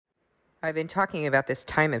I've been talking about this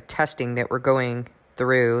time of testing that we're going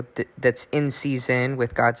through that's in season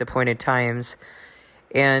with God's appointed times.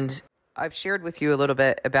 And I've shared with you a little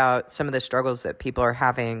bit about some of the struggles that people are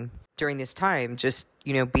having during this time, just,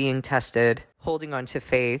 being tested, holding on to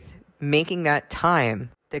faith, making that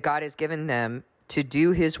time that God has given them to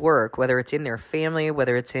do his work, whether it's in their family,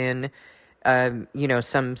 whether it's in,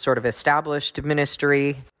 some sort of established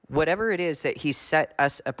ministry, whatever it is that he set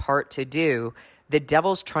us apart to do. The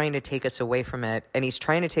devil's trying to take us away from it, and he's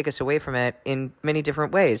trying to take us away from it in many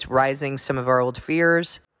different ways, rising some of our old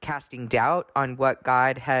fears, casting doubt on what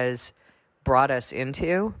God has brought us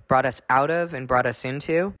out of and brought us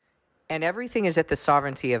into. And everything is at the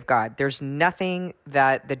sovereignty of God. There's nothing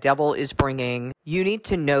that the devil is bringing. You need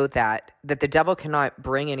to know that the devil cannot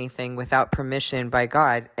bring anything without permission by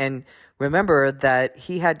God. And remember that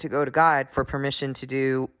he had to go to God for permission to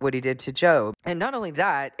do what he did to Job. And not only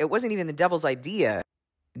that, it wasn't even the devil's idea.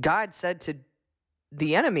 God said to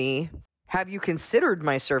the enemy, "Have you considered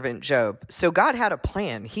my servant Job?" So God had a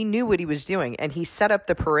plan. He knew what he was doing, and he set up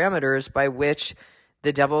the parameters by which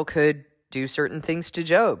the devil could do certain things to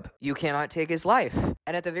Job. You cannot take his life.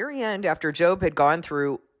 And at the very end, after Job had gone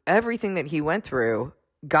through everything that he went through,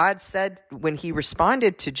 God said, when he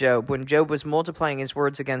responded to Job, when Job was multiplying his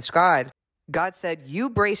words against God, God said, "You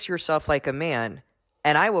brace yourself like a man,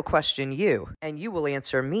 and I will question you, and you will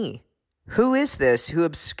answer me. Who is this who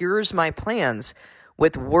obscures my plans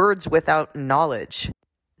with words without knowledge?"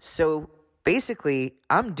 So basically,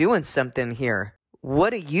 I'm doing something here.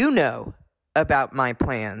 What do you know about my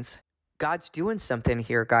plans? God's doing something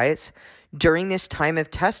here, guys. During this time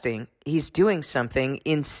of testing, he's doing something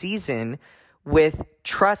in season with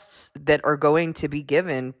trusts that are going to be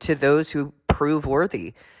given to those who prove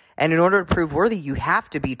worthy. And in order to prove worthy, you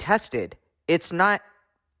have to be tested. It's not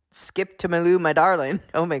skip to Malou, my darling.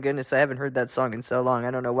 Oh my goodness, I haven't heard that song in so long.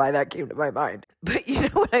 I don't know why that came to my mind. But you know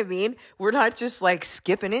what I mean? We're not just like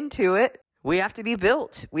skipping into it. We have to be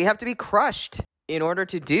built. We have to be crushed in order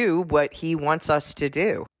to do what he wants us to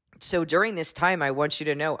do. So during this time, I want you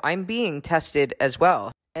to know I'm being tested as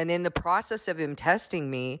well. And in the process of him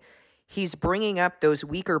testing me, he's bringing up those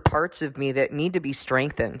weaker parts of me that need to be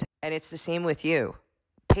strengthened. And it's the same with you.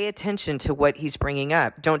 Pay attention to what he's bringing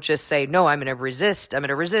up. Don't just say, "No, I'm going to resist,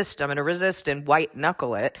 and white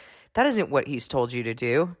knuckle it." That isn't what he's told you to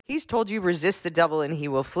do. He's told you resist the devil and he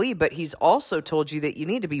will flee, but he's also told you that you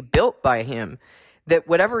need to be built by him, that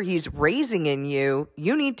whatever he's raising in you,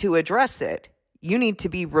 you need to address it. You need to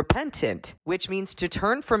be repentant, which means to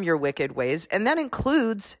turn from your wicked ways, and that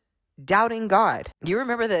includes doubting God. You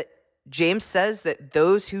remember that James says that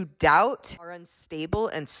those who doubt are unstable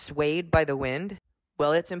and swayed by the wind?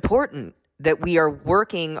 Well, it's important that we are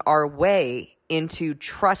working our way into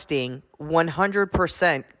trusting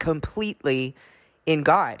 100% completely in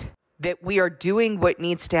God, that we are doing what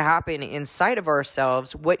needs to happen inside of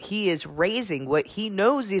ourselves, what he is raising, what he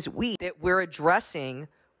knows is weak, that we're addressing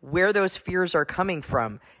where those fears are coming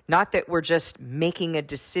from, not that we're just making a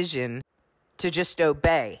decision to just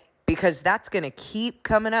obey, because that's going to keep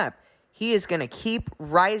coming up. He is going to keep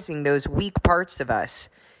rising those weak parts of us.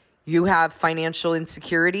 You have financial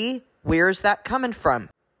insecurity. Where's that coming from?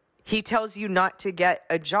 He tells you not to get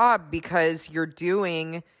a job because you're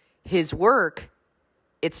doing his work.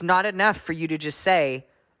 It's not enough for you to just say,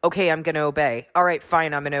 "Okay, I'm going to obey. All right,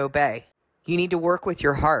 fine, I'm going to obey." You need to work with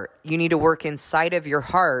your heart. You need to work inside of your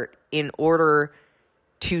heart in order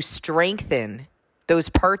to strengthen those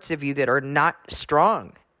parts of you that are not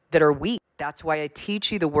strong, that are weak. That's why I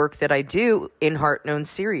teach you the work that I do in Heart Known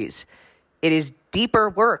series. It is deeper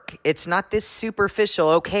work. It's not this superficial,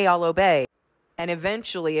 "Okay, I'll obey." And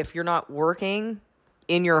eventually, if you're not working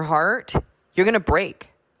in your heart, you're going to break.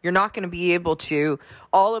 You're not going to be able to,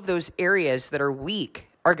 all of those areas that are weak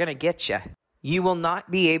are going to get you. You will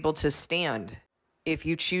not be able to stand if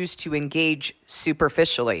you choose to engage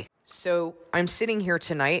superficially. So I'm sitting here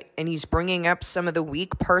tonight, and he's bringing up some of the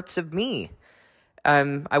weak parts of me.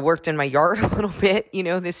 I worked in my yard a little bit,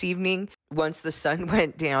 this evening. Once the sun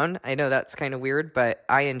went down, I know that's kind of weird, but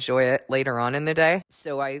I enjoy it later on in the day.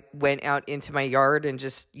 So I went out into my yard and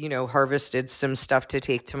just, harvested some stuff to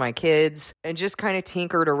take to my kids and just kind of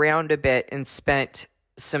tinkered around a bit and spent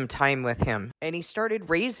some time with him. And he started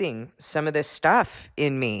raising some of this stuff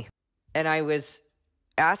in me. And I was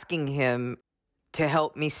asking him to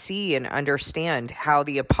help me see and understand how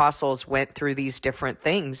the apostles went through these different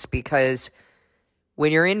things, because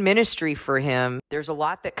when you're in ministry for him, there's a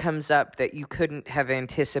lot that comes up that you couldn't have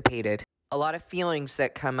anticipated. A lot of feelings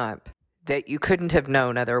that come up that you couldn't have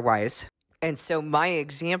known otherwise. And so my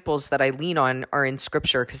examples that I lean on are in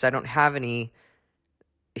scripture, because I don't have any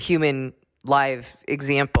human live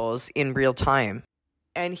examples in real time.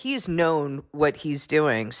 And he's known what he's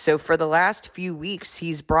doing. So for the last few weeks,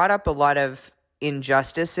 he's brought up a lot of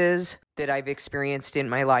injustices that I've experienced in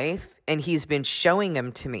my life, and he's been showing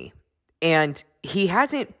them to me. And he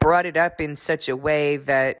hasn't brought it up in such a way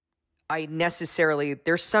that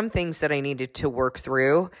there's some things that I needed to work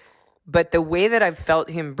through, but the way that I've felt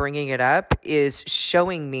him bringing it up is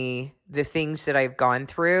showing me the things that I've gone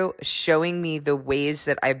through, showing me the ways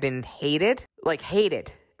that I've been hated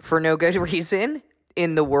for no good reason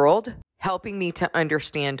in the world, helping me to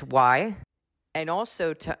understand why, and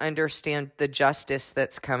also to understand the justice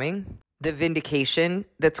that's coming, the vindication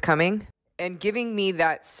that's coming, and giving me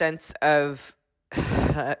that sense of,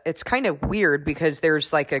 it's kind of weird because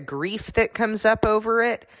there's like a grief that comes up over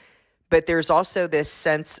it, but there's also this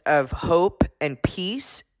sense of hope and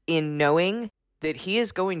peace in knowing that he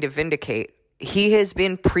is going to vindicate. He has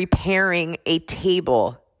been preparing a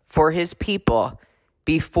table for his people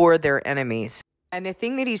before their enemies. And the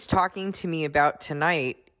thing that he's talking to me about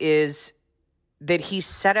tonight is that he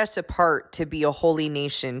set us apart to be a holy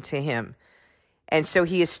nation to him. And so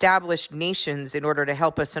he established nations in order to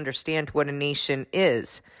help us understand what a nation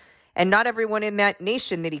is. And not everyone in that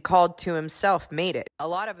nation that he called to himself made it. A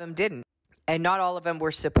lot of them didn't. And not all of them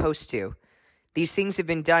were supposed to. These things have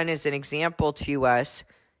been done as an example to us,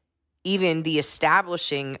 even the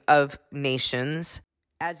establishing of nations,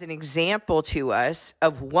 as an example to us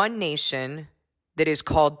of one nation that is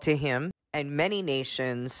called to him and many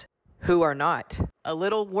nations who are not. A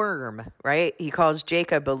little worm, right? He calls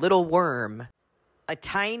Jacob a little worm, a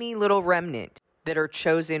tiny little remnant that are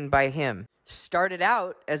chosen by him. Started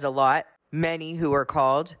out as a lot, many who are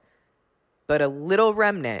called, but a little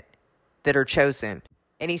remnant that are chosen.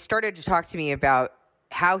 And he started to talk to me about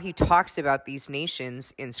how he talks about these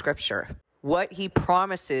nations in Scripture, what he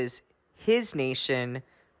promises his nation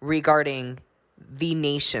regarding the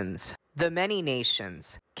nations, the many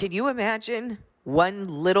nations. Can you imagine one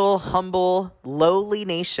little, humble, lowly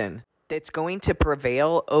nation that's going to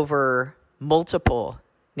prevail over multiple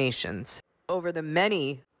nations, over the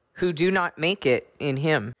many who do not make it in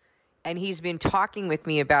him? And he's been talking with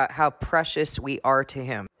me about how precious we are to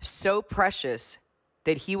him. So precious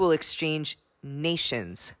that he will exchange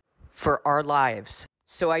nations for our lives.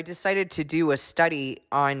 So I decided to do a study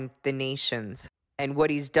on the nations and what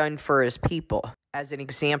he's done for his people as an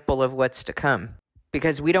example of what's to come.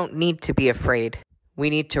 Because we don't need to be afraid. We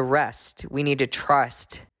need to rest. We need to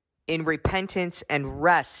trust. In repentance and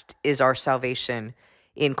rest is our salvation.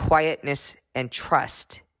 In quietness and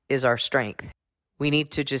trust is our strength. We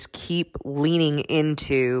need to just keep leaning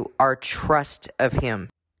into our trust of him,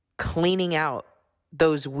 cleaning out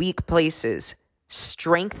those weak places,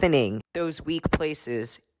 strengthening those weak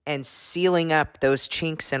places, and sealing up those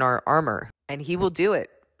chinks in our armor. And he will do it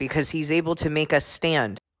because he's able to make us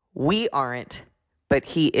stand. We aren't, but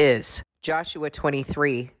he is. Joshua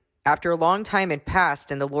 23. After a long time had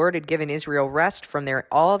passed and the Lord had given Israel rest from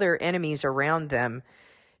all their enemies around them,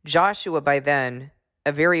 Joshua by then,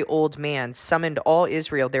 a very old man, summoned all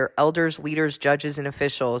Israel, their elders, leaders, judges, and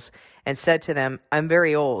officials, and said to them, I'm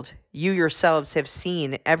very old. You yourselves have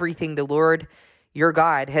seen everything the Lord your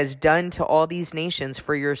God has done to all these nations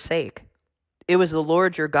for your sake. It was the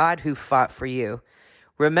Lord your God who fought for you.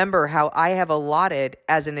 Remember how I have allotted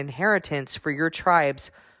as an inheritance for your tribes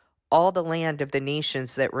all the land of the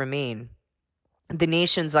nations that remain, the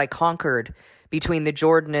nations I conquered between the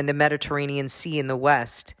Jordan and the Mediterranean Sea in the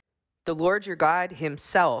west. The Lord your God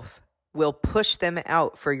himself will push them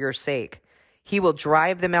out for your sake. He will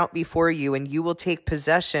drive them out before you, and you will take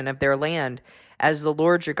possession of their land, as the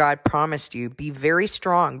Lord your God promised you. Be very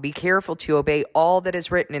strong. Be careful to obey all that is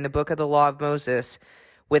written in the book of the law of Moses,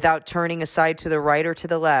 without turning aside to the right or to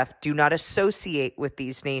the left. Do not associate with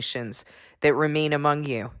these nations that remain among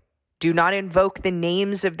you. Do not invoke the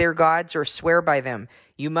names of their gods or swear by them.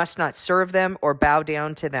 You must not serve them or bow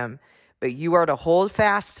down to them. But you are to hold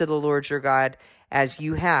fast to the Lord your God as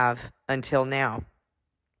you have until now.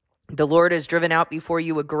 The Lord has driven out before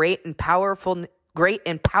you a great and powerful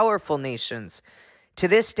nations. To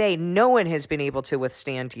this day, no one has been able to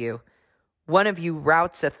withstand you. One of you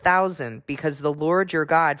routs 1,000 because the Lord your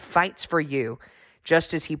God fights for you,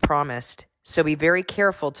 just as he promised. So be very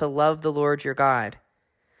careful to love the Lord your God.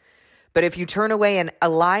 But if you turn away and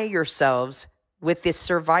ally yourselves with the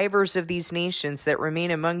survivors of these nations that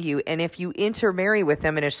remain among you, and if you intermarry with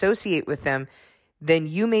them and associate with them, then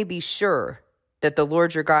you may be sure that the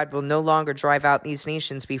Lord your God will no longer drive out these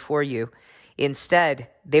nations before you. Instead,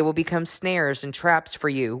 they will become snares and traps for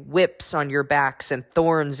you, whips on your backs and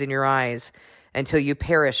thorns in your eyes, until you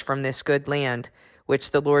perish from this good land,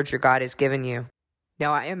 which the Lord your God has given you.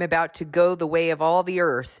 Now I am about to go the way of all the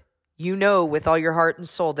earth. You know with all your heart and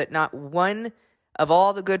soul that not one of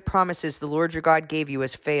all the good promises the Lord your God gave you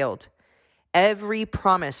has failed. Every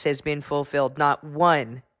promise has been fulfilled. Not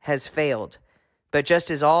one has failed. But just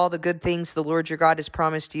as all the good things the Lord your God has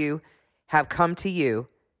promised you have come to you,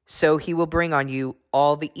 so he will bring on you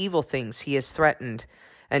all the evil things he has threatened,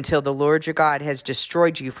 until the Lord your God has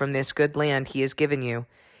destroyed you from this good land he has given you.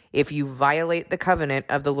 If you violate the covenant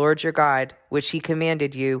of the Lord your God, which he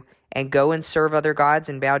commanded you, and go and serve other gods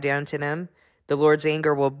and bow down to them, the Lord's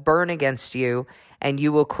anger will burn against you, and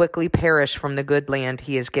you will quickly perish from the good land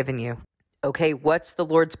he has given you. Okay, what's the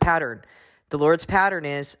Lord's pattern? The Lord's pattern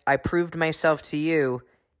is, I proved myself to you,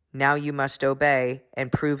 now you must obey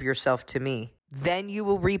and prove yourself to me. Then you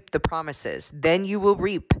will reap the promises. Then you will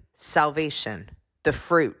reap salvation, the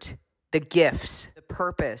fruit, the gifts, the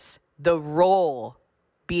purpose, the role,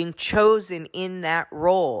 being chosen in that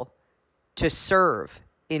role to serve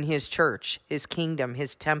in his church, his kingdom,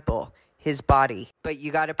 his temple, his body. But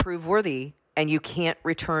you got to prove worthy, and you can't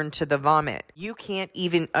return to the vomit. You can't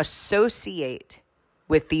even associate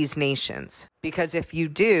with these nations, because if you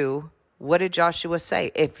do, what did Joshua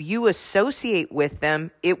say? If you associate with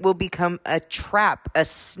them, it will become a trap, a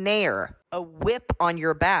snare, a whip on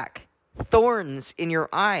your back, thorns in your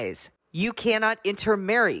eyes. You cannot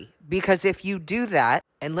intermarry, because if you do that,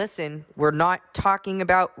 and listen, we're not talking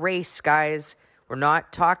about race, guys. We're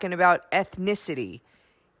not talking about ethnicity.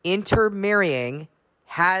 Intermarrying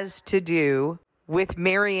has to do with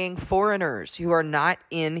marrying foreigners who are not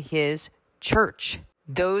in his church,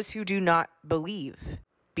 those who do not believe,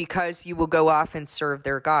 because you will go off and serve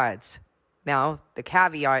their gods. Now, the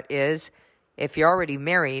caveat is, if you're already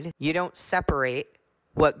married, you don't separate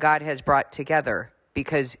what God has brought together,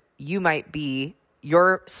 because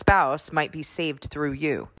your spouse might be saved through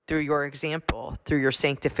you, through your example, through your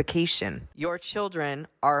sanctification. Your children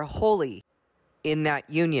are holy in that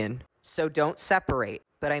union, so don't separate.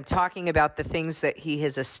 But I'm talking about the things that he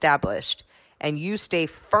has established, and you stay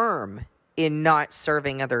firm in not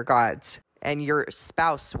serving other gods, and your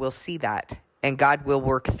spouse will see that, and God will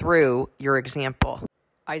work through your example.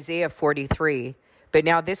 Isaiah 43, but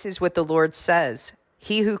now this is what the Lord says.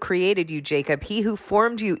 He who created you, Jacob, he who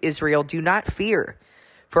formed you, Israel, do not fear,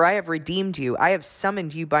 for I have redeemed you. I have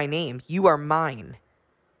summoned you by name. You are mine.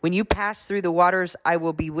 When you pass through the waters, I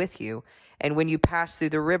will be with you. And when you pass through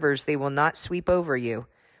the rivers, they will not sweep over you.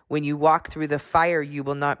 When you walk through the fire, you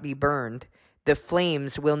will not be burned. The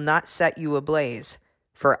flames will not set you ablaze,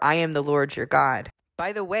 for I am the Lord your God.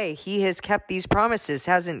 By the way, he has kept these promises,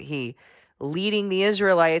 hasn't he? Leading the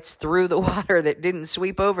Israelites through the water that didn't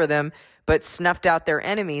sweep over them, but snuffed out their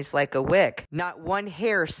enemies like a wick. Not one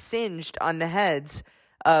hair singed on the heads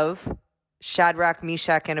of Shadrach,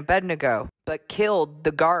 Meshach, and Abednego, but killed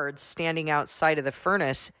the guards standing outside of the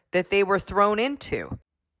furnace that they were thrown into.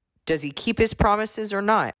 Does he keep his promises or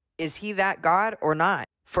not? Is he that God or not?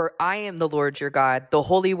 For I am the Lord your God, the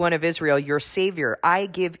Holy One of Israel, your Savior. I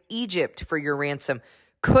give Egypt for your ransom,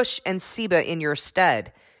 Cush and Seba in your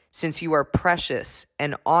stead. Since you are precious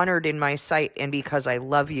and honored in my sight, and because I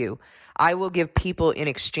love you, I will give people in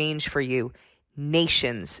exchange for you,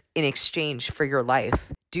 nations in exchange for your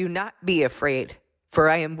life. Do not be afraid, for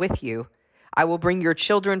I am with you. I will bring your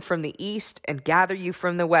children from the east and gather you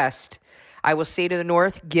from the west. I will say to the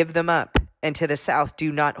north, give them up, and to the south,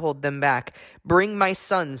 do not hold them back. Bring my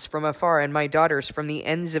sons from afar and my daughters from the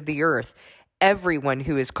ends of the earth, everyone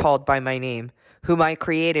who is called by my name, whom I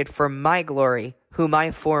created for my glory, whom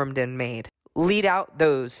I formed and made. Lead out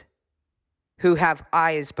those who have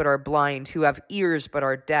eyes but are blind, who have ears but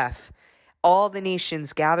are deaf. All the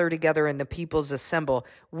nations gather together and the peoples assemble.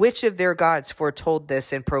 Which of their gods foretold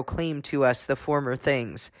this and proclaimed to us the former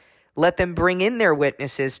things? Let them bring in their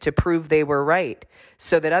witnesses to prove they were right,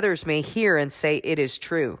 so that others may hear and say, it is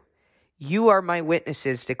true. You are my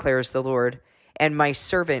witnesses, declares the Lord, and my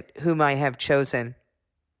servant whom I have chosen,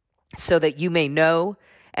 so that you may know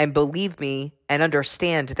and believe me and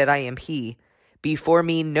understand that I am he. Before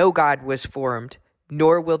me no God was formed,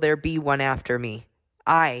 nor will there be one after me.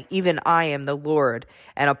 I, even I, am the Lord,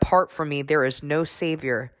 and apart from me there is no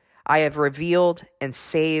Savior. I have revealed and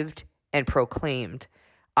saved and proclaimed.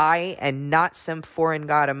 I and not some foreign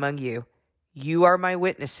god among you. You are my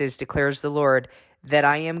witnesses, declares the Lord, that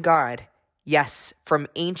I am God. Yes, from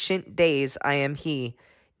ancient days I am he.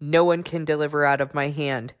 No one can deliver out of my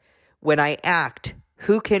hand. When I act,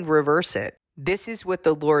 who can reverse it? This is what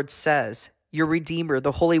the Lord says, your Redeemer,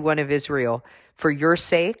 the Holy One of Israel. For your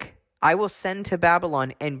sake, I will send to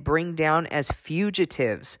Babylon and bring down as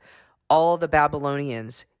fugitives all the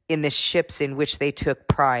Babylonians in the ships in which they took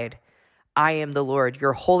pride. I am the Lord,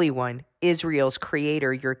 your Holy One, Israel's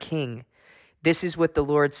creator, your king. This is what the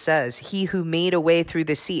Lord says. He who made a way through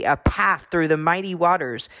the sea, a path through the mighty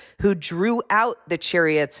waters, who drew out the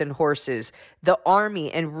chariots and horses, the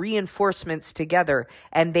army and reinforcements together,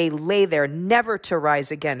 and they lay there never to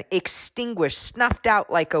rise again, extinguished, snuffed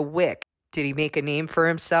out like a wick. Did he make a name for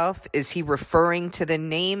himself? Is he referring to the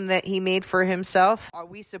name that he made for himself? Are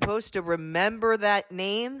we supposed to remember that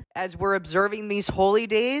name as we're observing these holy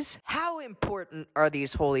days? How important are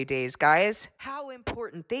these holy days, guys? How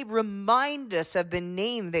important? They remind us of the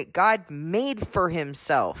name that God made for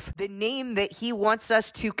himself, the name that he wants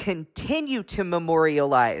us to continue to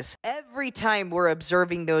memorialize. Every time we're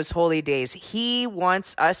observing those holy days, he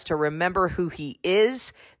wants us to remember who he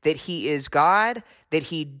is, that he is God, that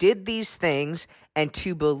he did these things, and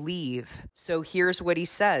to believe. So here's what he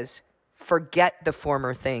says. Forget the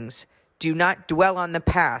former things. Do not dwell on the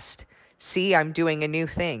past. See, I'm doing a new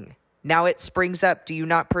thing. Now it springs up. Do you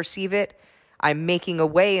not perceive it? I'm making a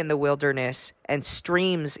way in the wilderness and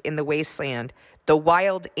streams in the wasteland. The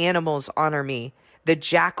wild animals honor me, the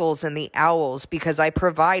jackals and the owls, because I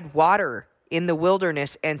provide water in the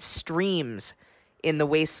wilderness and streams in the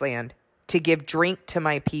wasteland to give drink to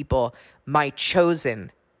my people, my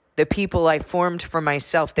chosen, the people I formed for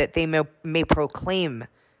myself, that they may proclaim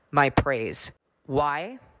my praise.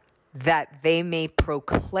 Why? That they may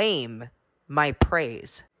proclaim my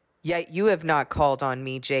praise. Yet you have not called on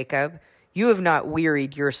me, Jacob. You have not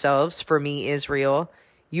wearied yourselves for me, Israel.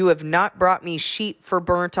 You have not brought me sheep for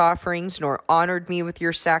burnt offerings, nor honored me with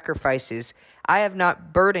your sacrifices. I have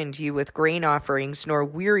not burdened you with grain offerings, nor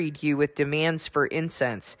wearied you with demands for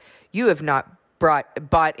incense. You have not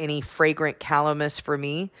bought any fragrant calamus for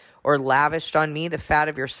me, or lavished on me the fat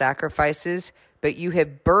of your sacrifices, but you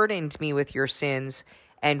have burdened me with your sins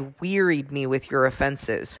and wearied me with your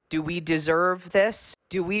offenses. Do we deserve this?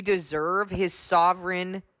 Do we deserve his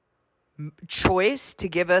sovereign choice to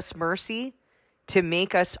give us mercy, to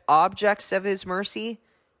make us objects of his mercy?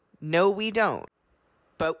 No, we don't.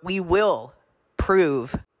 But we will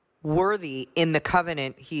prove worthy in the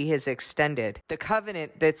covenant he has extended. The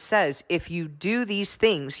covenant that says, if you do these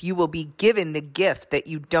things, you will be given the gift that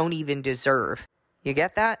you don't even deserve. You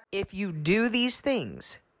get that? If you do these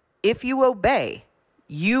things, if you obey,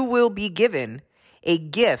 you will be given a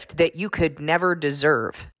gift that you could never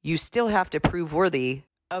deserve. You still have to prove worthy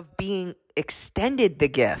of being extended the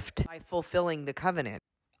gift by fulfilling the covenant.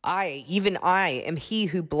 Even I, am he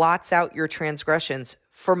who blots out your transgressions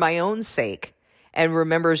for my own sake and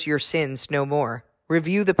remembers your sins no more.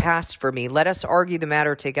 Review the past for me. Let us argue the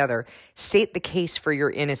matter together. State the case for your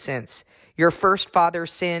innocence. Your first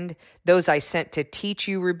fathers sinned. Those I sent to teach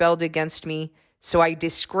you rebelled against me. So I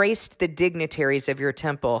disgraced the dignitaries of your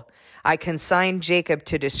temple. I consigned Jacob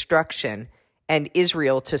to destruction and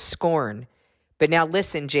Israel to scorn. But now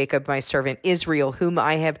listen, Jacob, my servant, Israel, whom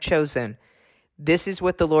I have chosen. This is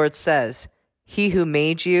what the Lord says. He who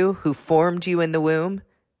made you, who formed you in the womb,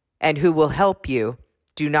 and who will help you.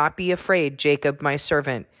 Do not be afraid, Jacob, my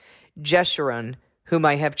servant, Jeshurun, whom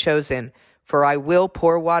I have chosen. For I will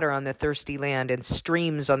pour water on the thirsty land and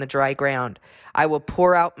streams on the dry ground. I will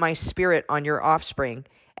pour out my spirit on your offspring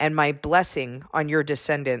and my blessing on your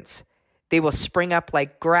descendants. They will spring up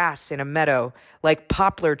like grass in a meadow, like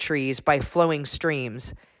poplar trees by flowing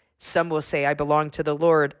streams. Some will say, I belong to the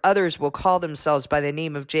Lord. Others will call themselves by the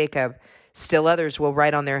name of Jacob. Still others will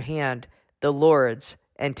write on their hand, the Lord's,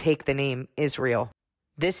 and take the name Israel.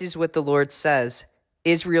 This is what the Lord says,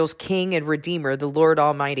 Israel's King and Redeemer, the Lord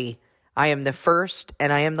Almighty. I am the first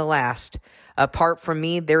and I am the last. Apart from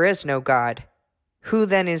me, there is no God. Who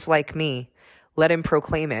then is like me? Let him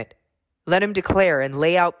proclaim it. Let him declare and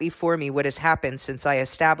lay out before me what has happened since I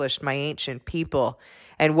established my ancient people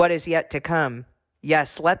and what is yet to come.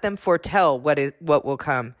 Yes, let them foretell what will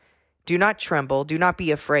come. Do not tremble. Do not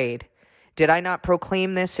be afraid. Did I not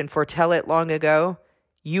proclaim this and foretell it long ago?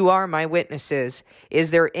 You are my witnesses.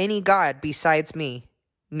 Is there any God besides me?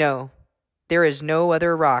 No, there is no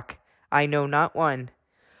other rock. I know not one.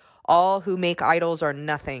 All who make idols are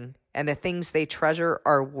nothing, and the things they treasure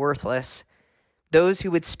are worthless. Those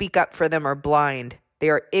who would speak up for them are blind. They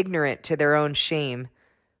are ignorant to their own shame.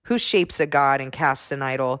 Who shapes a god and casts an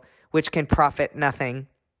idol, which can profit nothing?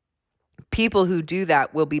 People who do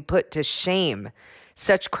that will be put to shame.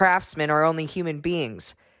 Such craftsmen are only human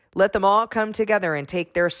beings. Let them all come together and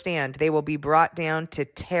take their stand. They will be brought down to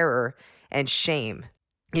terror and shame.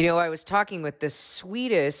 You know, I was talking with the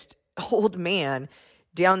sweetest old man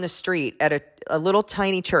down the street at a little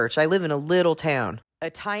tiny church. I live in a little town. A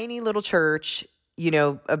tiny little church, you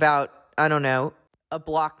know, about, I don't know, a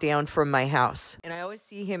block down from my house. And I always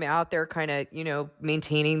see him out there kind of,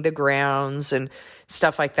 maintaining the grounds and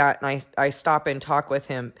stuff like that. And I stop and talk with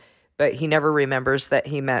him, but he never remembers that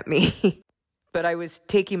he met me. But I was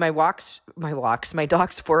taking my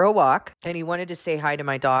dogs for a walk, and he wanted to say hi to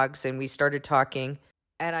my dogs, and we started talking.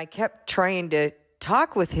 And I kept trying to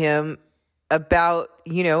talk with him about,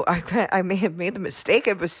 I may have made the mistake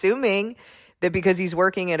of assuming that because he's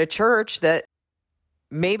working at a church that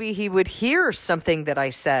maybe he would hear something that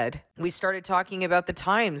I said. We started talking about the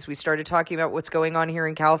times. We started talking about what's going on here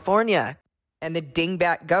in California and the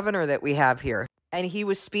dingbat governor that we have here. And he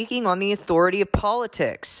was speaking on the authority of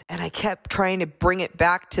politics. And I kept trying to bring it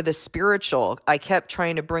back to the spiritual. I kept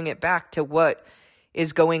trying to bring it back to what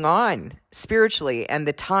is going on spiritually and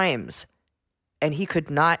the times. And he could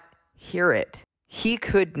not hear it. He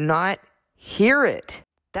could not hear it.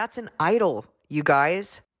 That's an idol, you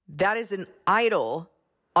guys. That is an idol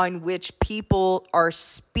on which people are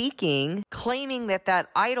speaking, claiming that that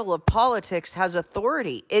idol of politics has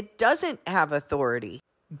authority. It doesn't have authority.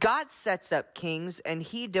 God sets up kings and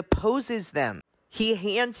he deposes them. He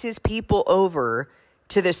hands his people over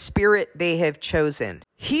to the spirit they have chosen.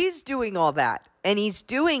 He's doing all that, and he's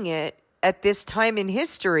doing it at this time in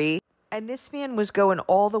history. And this man was going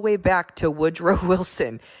all the way back to Woodrow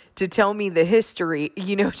Wilson to tell me the history,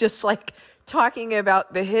 just like talking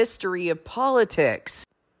about the history of politics.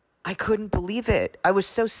 I couldn't believe it. I was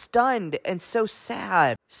so stunned and so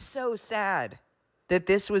sad that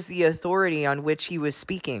this was the authority on which he was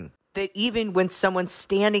speaking. That even when someone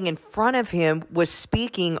standing in front of him was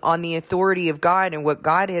speaking on the authority of God and what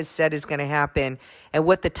God has said is going to happen and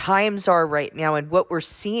what the times are right now and what we're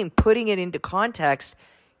seeing, putting it into context,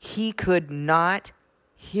 he could not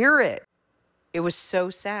hear it. It was so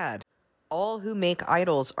sad. All who make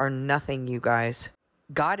idols are nothing, you guys.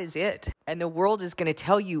 God is it. And the world is going to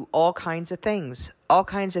tell you all kinds of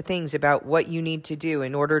things about what you need to do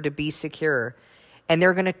in order to be secure. And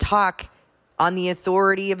they're going to talk on the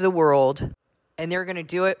authority of the world, and they're going to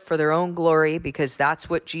do it for their own glory, because that's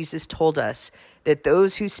what Jesus told us, that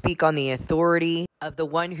those who speak on the authority of the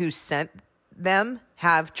one who sent them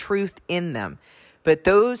have truth in them. But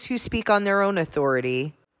those who speak on their own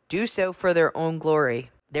authority do so for their own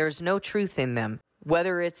glory. There's no truth in them,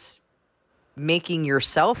 whether it's making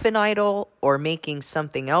yourself an idol or making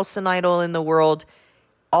something else an idol in the world.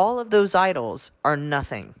 All of those idols are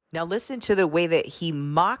nothing. Now listen to the way that he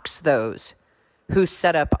mocks those who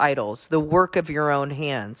set up idols, the work of your own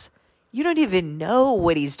hands. You don't even know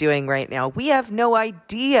what he's doing right now. We have no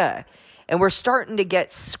idea. And we're starting to get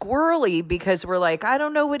squirrely because we're like, I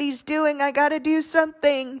don't know what he's doing. I got to do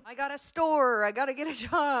something. I got a store. I got to get a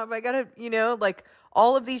job. I got to, like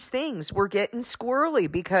all of these things. We're getting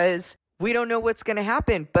squirrely because we don't know what's going to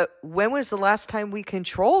happen. But when was the last time we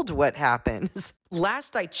controlled what happens?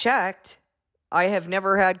 Last I checked, I have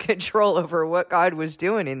never had control over what God was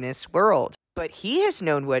doing in this world. But he has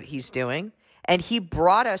known what he's doing, and he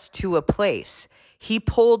brought us to a place. He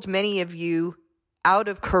pulled many of you out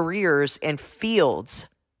of careers and fields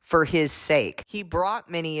for his sake. He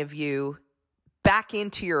brought many of you back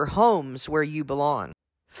into your homes where you belong,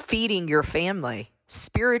 feeding your family,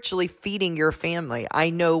 spiritually feeding your family. I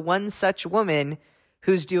know one such woman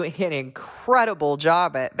who's doing an incredible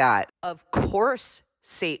job at that. Of course,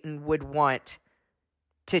 Satan would want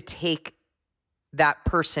to take that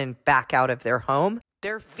person back out of their home.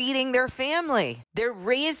 They're feeding their family. They're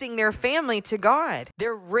raising their family to God.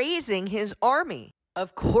 They're raising his army.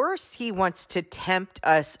 Of course, he wants to tempt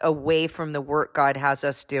us away from the work God has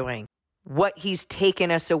us doing, what he's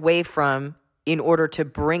taken us away from in order to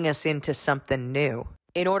bring us into something new,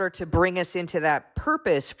 in order to bring us into that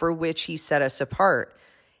purpose for which he set us apart.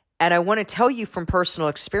 And I want to tell you from personal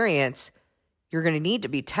experience, you're going to need to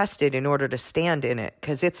be tested in order to stand in it,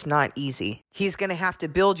 because it's not easy. He's going to have to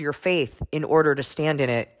build your faith in order to stand in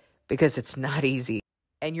it, because it's not easy.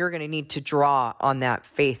 And you're going to need to draw on that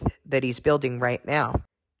faith that he's building right now.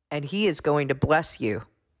 And he is going to bless you.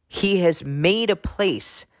 He has made a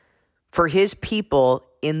place for his people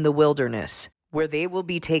in the wilderness where they will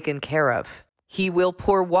be taken care of. He will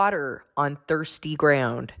pour water on thirsty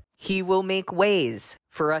ground. He will make ways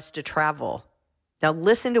for us to travel. Now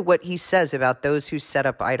listen to what he says about those who set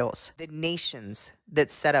up idols, the nations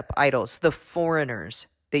that set up idols, the foreigners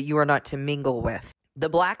that you are not to mingle with. The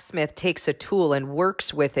blacksmith takes a tool and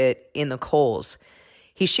works with it in the coals.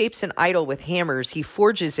 He shapes an idol with hammers. He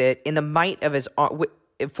forges it with the might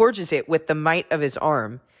of his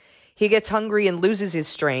arm. He gets hungry and loses his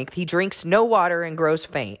strength. He drinks no water and grows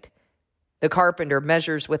faint. The carpenter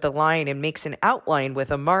measures with a line and makes an outline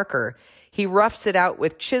with a marker. He roughs it out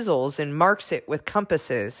with chisels and marks it with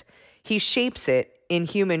compasses. He shapes it in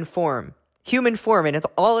human form in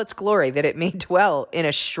all its glory, that it may dwell in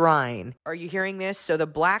a shrine. Are you hearing this? So the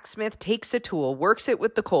blacksmith takes a tool, works it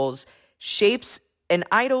with the coals, shapes an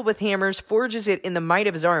idol with hammers, forges it in the might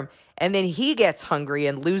of his arm, and then he gets hungry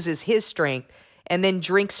and loses his strength, and then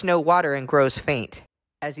drinks no water and grows faint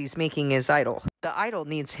as he's making his idol. The idol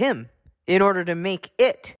needs him in order to make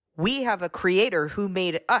it. We have a creator who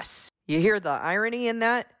made us. You hear the irony in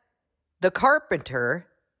that? The carpenter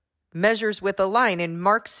measures with a line and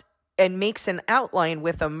marks and makes an outline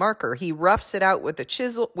with a marker. He roughs it out with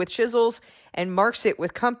chisels and marks it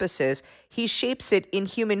with compasses. He shapes it in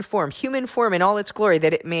human form in all its glory,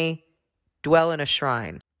 that it may dwell in a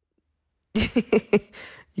shrine. You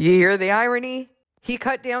hear the irony? He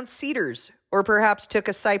cut down cedars, or perhaps took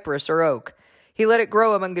a cypress or oak. He let it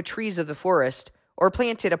grow among the trees of the forest, or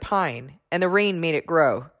planted a pine, and the rain made it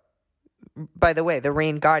grow. By the way, the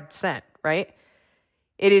rain God sent, right?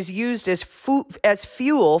 It is used as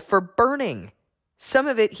fuel for burning. Some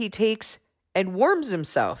of it he takes and warms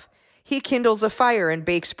himself. He kindles a fire and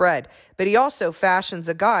bakes bread, but he also fashions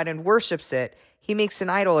a god and worships it. He makes an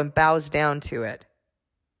idol and bows down to it.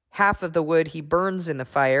 Half of the wood he burns in the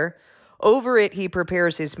fire. Over it he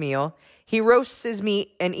prepares his meal. He roasts his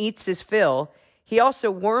meat and eats his fill. He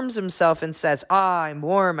also warms himself and says, I'm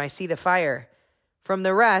warm, I see the fire. From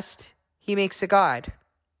the rest, he makes a god,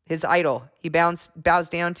 his idol. He bows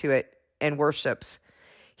down to it and worships.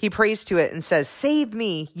 He prays to it and says, save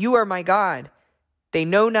me, you are my God. They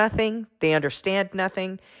know nothing, they understand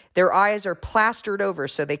nothing. Their eyes are plastered over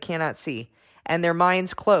so they cannot see, and their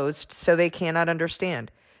minds closed so they cannot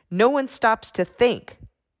understand. No one stops to think.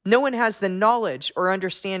 No one has the knowledge or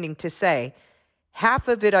understanding to say, half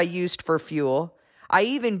of it I used for fuel. I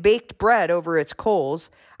even baked bread over its coals.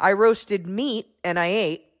 I roasted meat and I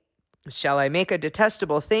ate. Shall I make a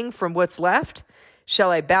detestable thing from what's left? Shall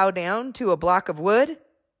I bow down to a block of wood?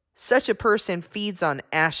 Such a person feeds on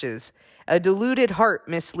ashes. A deluded heart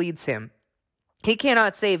misleads him. He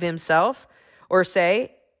cannot save himself or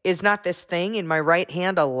say, is not this thing in my right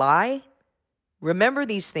hand a lie? Remember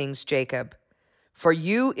these things, Jacob. For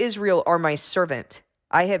you, Israel, are my servant.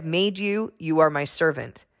 I have made you, you are my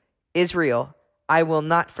servant. Israel, I will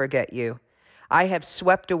not forget you. I have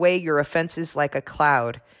swept away your offenses like a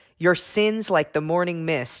cloud, your sins like the morning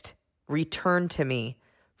mist. Return to me,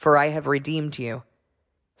 for I have redeemed you.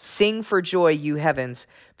 Sing for joy, you heavens,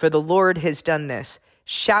 for the Lord has done this.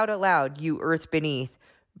 Shout aloud, you earth beneath.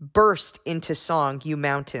 Burst into song, you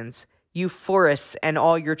mountains, you forests and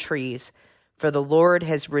all your trees. For the Lord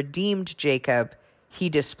has redeemed Jacob. He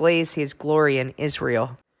displays his glory in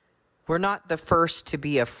Israel. We're not the first to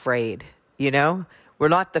be afraid, you know? We're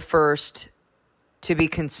not the first to be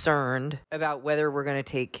concerned about whether we're going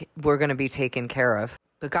to be taken care of.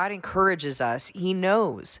 But God encourages us. He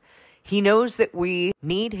knows that we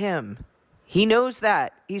need him. He knows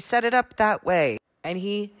that. He set it up that way. And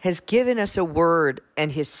he has given us a word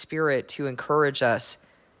and his spirit to encourage us.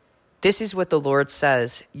 This is what the Lord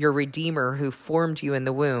says, your Redeemer who formed you in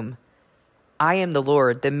the womb. I am the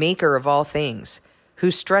Lord, the maker of all things,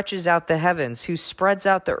 who stretches out the heavens, who spreads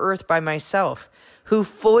out the earth by myself, who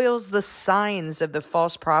foils the signs of the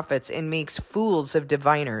false prophets and makes fools of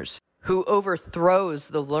diviners, who overthrows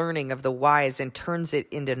the learning of the wise and turns it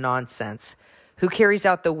into nonsense, who carries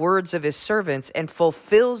out the words of his servants and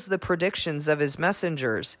fulfills the predictions of his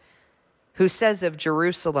messengers, who says of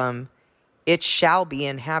Jerusalem, it shall be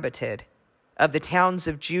inhabited. Of the towns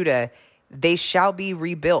of Judah, they shall be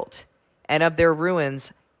rebuilt, and of their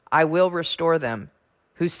ruins I will restore them.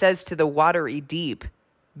 Who says to the watery deep,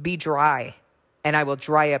 be dry, and I will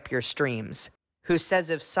dry up your streams. Who says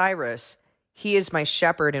of Cyrus, he is my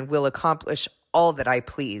shepherd and will accomplish all that I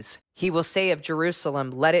please. He will say of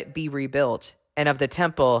Jerusalem, let it be rebuilt, and of the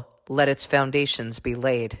temple, let its foundations be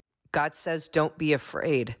laid. God says, don't be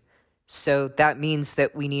afraid. So that means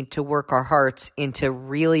that we need to work our hearts into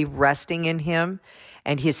really resting in him,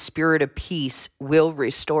 and his spirit of peace will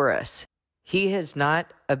restore us. He has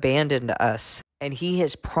not abandoned us, and he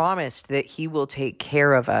has promised that he will take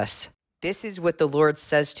care of us. This is what the Lord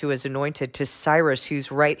says to his anointed, to Cyrus,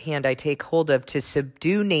 whose right hand I take hold of, to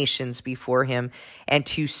subdue nations before him, and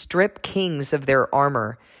to strip kings of their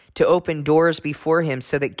armor, to open doors before him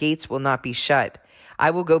so that gates will not be shut.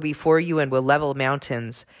 I will go before you and will level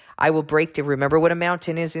mountains. I will break to remember what a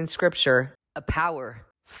mountain is in Scripture. A power,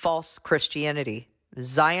 false Christianity.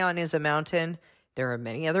 Zion is a mountain. There are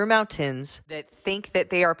many other mountains that think that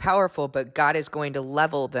they are powerful, but God is going to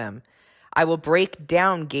level them. I will break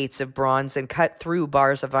down gates of bronze and cut through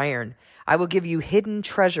bars of iron. I will give you hidden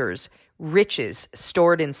treasures, riches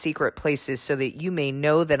stored in secret places, so that you may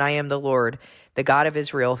know that I am the Lord, the God of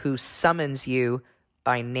Israel, who summons you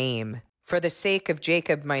by name. For the sake of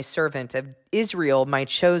Jacob, my servant, of Israel, my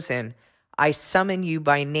chosen, I summon you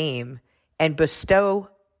by name and bestow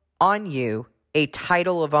on you a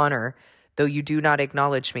title of honor, though you do not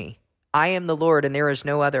acknowledge me. I am the Lord, and there is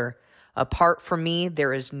no other. Apart from me,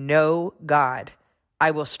 there is no God.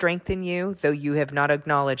 I will strengthen you, though you have not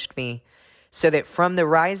acknowledged me, so that from the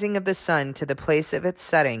rising of the sun to the place of its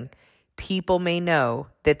setting, people may know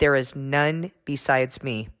that there is none besides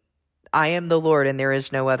me. I am the Lord, and there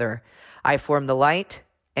is no other. I form the light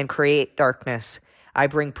and create darkness. I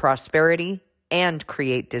bring prosperity and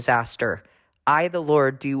create disaster. I, the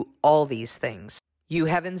Lord, do all these things. You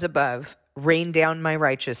heavens above, rain down my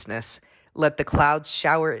righteousness. Let the clouds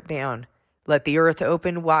shower it down. Let the earth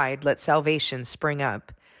open wide. Let salvation spring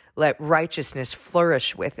up. Let righteousness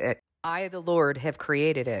flourish with it. I, the Lord, have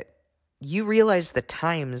created it. You realize the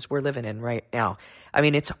times we're living in right now. I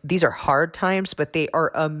mean, these are hard times, but they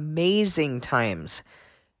are amazing times.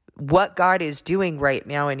 What God is doing right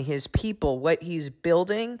now in his people, what he's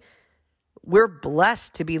building, we're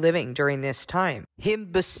blessed to be living during this time.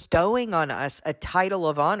 Him bestowing on us a title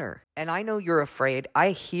of honor. And I know you're afraid.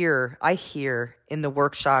 I hear in the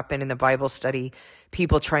workshop and in the Bible study,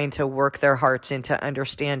 people trying to work their hearts into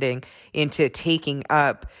understanding, into taking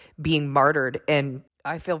up being martyred. And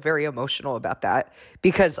I feel very emotional about that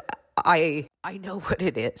because I know what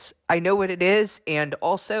it is. I know what it is. And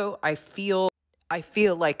also I feel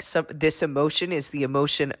like this emotion is the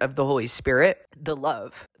emotion of the Holy Spirit, the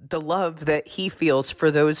love that he feels for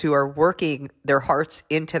those who are working their hearts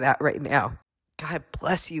into that right now. God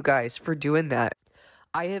bless you guys for doing that.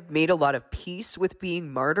 I have made a lot of peace with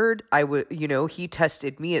being martyred. He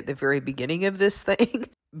tested me at the very beginning of this thing,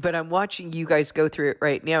 but I'm watching you guys go through it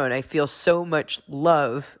right now. And I feel so much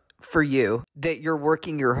love for you that you're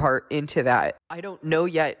working your heart into that. I don't know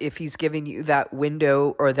yet if he's giving you that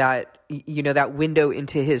window or that window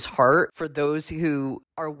into his heart for those who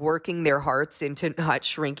are working their hearts into not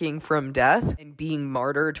shrinking from death and being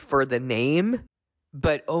martyred for the name.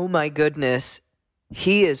 But oh my goodness,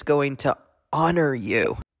 he is going to honor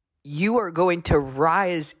you. You are going to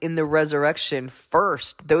rise in the resurrection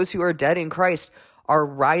first. Those who are dead in Christ are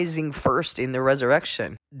rising first in the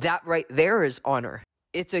resurrection. That right there is honor.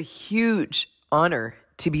 It's a huge honor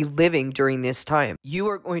to be living during this time. You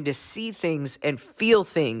are going to see things and feel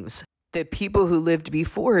things that people who lived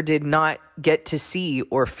before did not get to see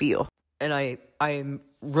or feel. And I'm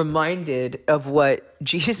reminded of what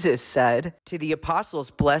Jesus said to the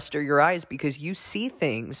apostles, blessed are your eyes because you see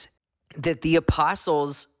things that the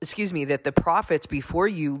prophets before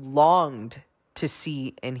you longed to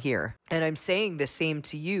see and hear. And I'm saying the same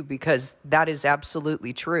to you because that is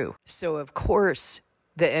absolutely true. So of course,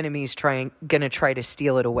 the enemy's gonna try to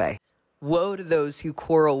steal it away. Woe to those who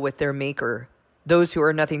quarrel with their maker, those who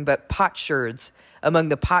are nothing but potsherds among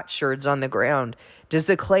the potsherds on the ground. Does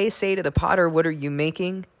the clay say to the potter, what are you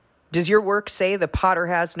making? Does your work say the potter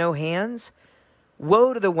has no hands?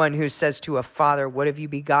 Woe to the one who says to a father, what have you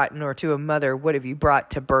begotten? Or to a mother, what have you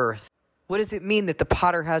brought to birth? What does it mean that the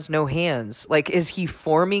potter has no hands? Like, is he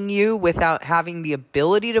forming you without having the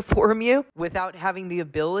ability to form you? Without having the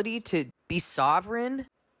ability to be sovereign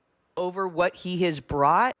over what he has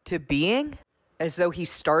brought to being? As though he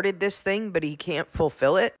started this thing, but he can't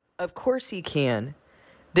fulfill it? Of course he can.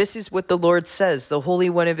 This is what the Lord says, the Holy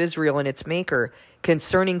One of Israel and its Maker,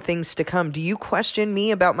 concerning things to come. Do you question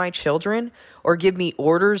me about my children, or give me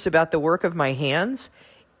orders about the work of my hands?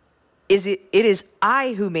 It is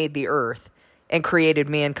I who made the earth and created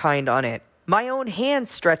mankind on it. My own hand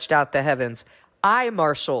stretched out the heavens. I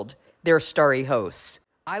marshaled their starry hosts.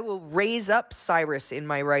 I will raise up Cyrus in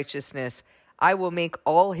my righteousness. I will make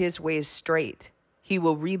all his ways straight. He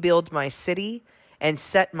will rebuild my city and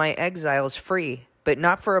set my exiles free, but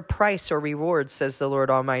not for a price or reward, says the Lord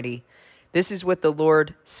Almighty. This is what the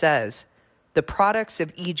Lord says. The products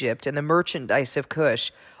of Egypt and the merchandise of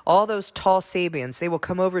Cush, all those tall Sabians, they will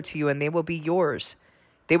come over to you and they will be yours.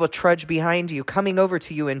 They will trudge behind you, coming over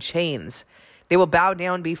to you in chains. They will bow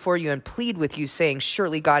down before you and plead with you, saying,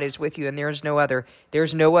 surely God is with you and there is no other. There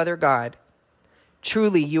is no other God.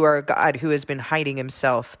 Truly, you are a God who has been hiding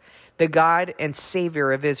himself, the God and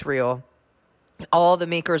Savior of Israel. All the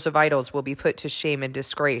makers of idols will be put to shame and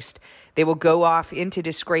disgraced. They will go off into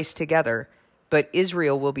disgrace together, but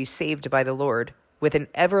Israel will be saved by the Lord with an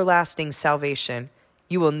everlasting salvation.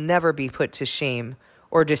 You will never be put to shame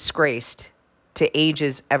or disgraced to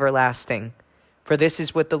ages everlasting. For this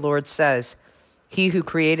is what the Lord says. He who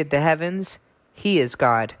created the heavens, he is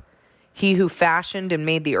God. He who fashioned and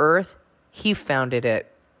made the earth, he founded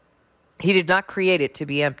it. He did not create it to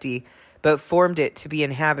be empty, but formed it to be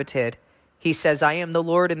inhabited. He says, I am the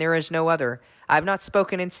Lord and there is no other. I have not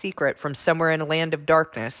spoken in secret from somewhere in a land of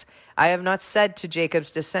darkness. I have not said to Jacob's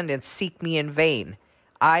descendants, seek me in vain.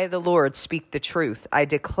 I, the Lord, speak the truth. I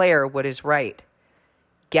declare what is right.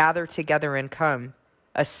 Gather together and come.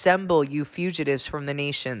 Assemble, you fugitives from the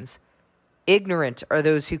nations. Ignorant are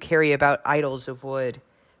those who carry about idols of wood,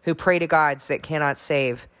 who pray to gods that cannot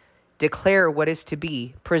save. Declare what is to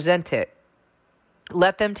be. Present it.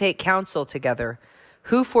 Let them take counsel together.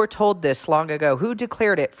 Who foretold this long ago? Who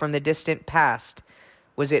declared it from the distant past?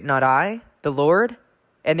 Was it not I, the Lord?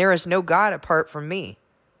 And there is no God apart from me,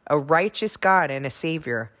 a righteous God and a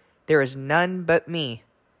Savior. There is none but me.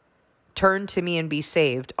 Turn to me and be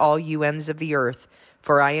saved, all you ends of the earth,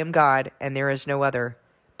 for I am God and there is no other.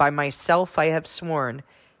 By myself I have sworn,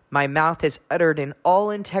 my mouth has uttered in all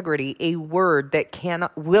integrity a word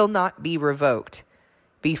that will not be revoked.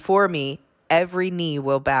 Before me every knee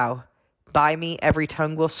will bow. By me every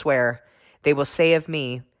tongue will swear. They will say of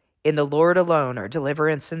me, in the Lord alone are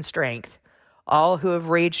deliverance and strength. All who have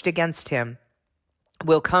raged against him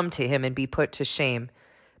will come to him and be put to shame.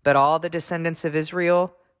 But all the descendants of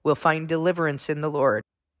Israel will find deliverance in the Lord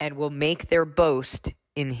and will make their boast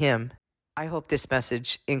in him. I hope this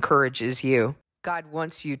message encourages you. God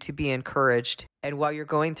wants you to be encouraged. And while you're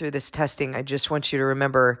going through this testing, I just want you to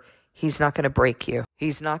remember, he's not going to break you.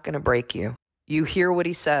 He's not going to break you. You hear what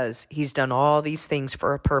he says. He's done all these things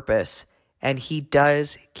for a purpose, and he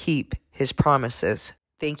does keep his promises.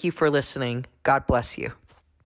 Thank you for listening. God bless you.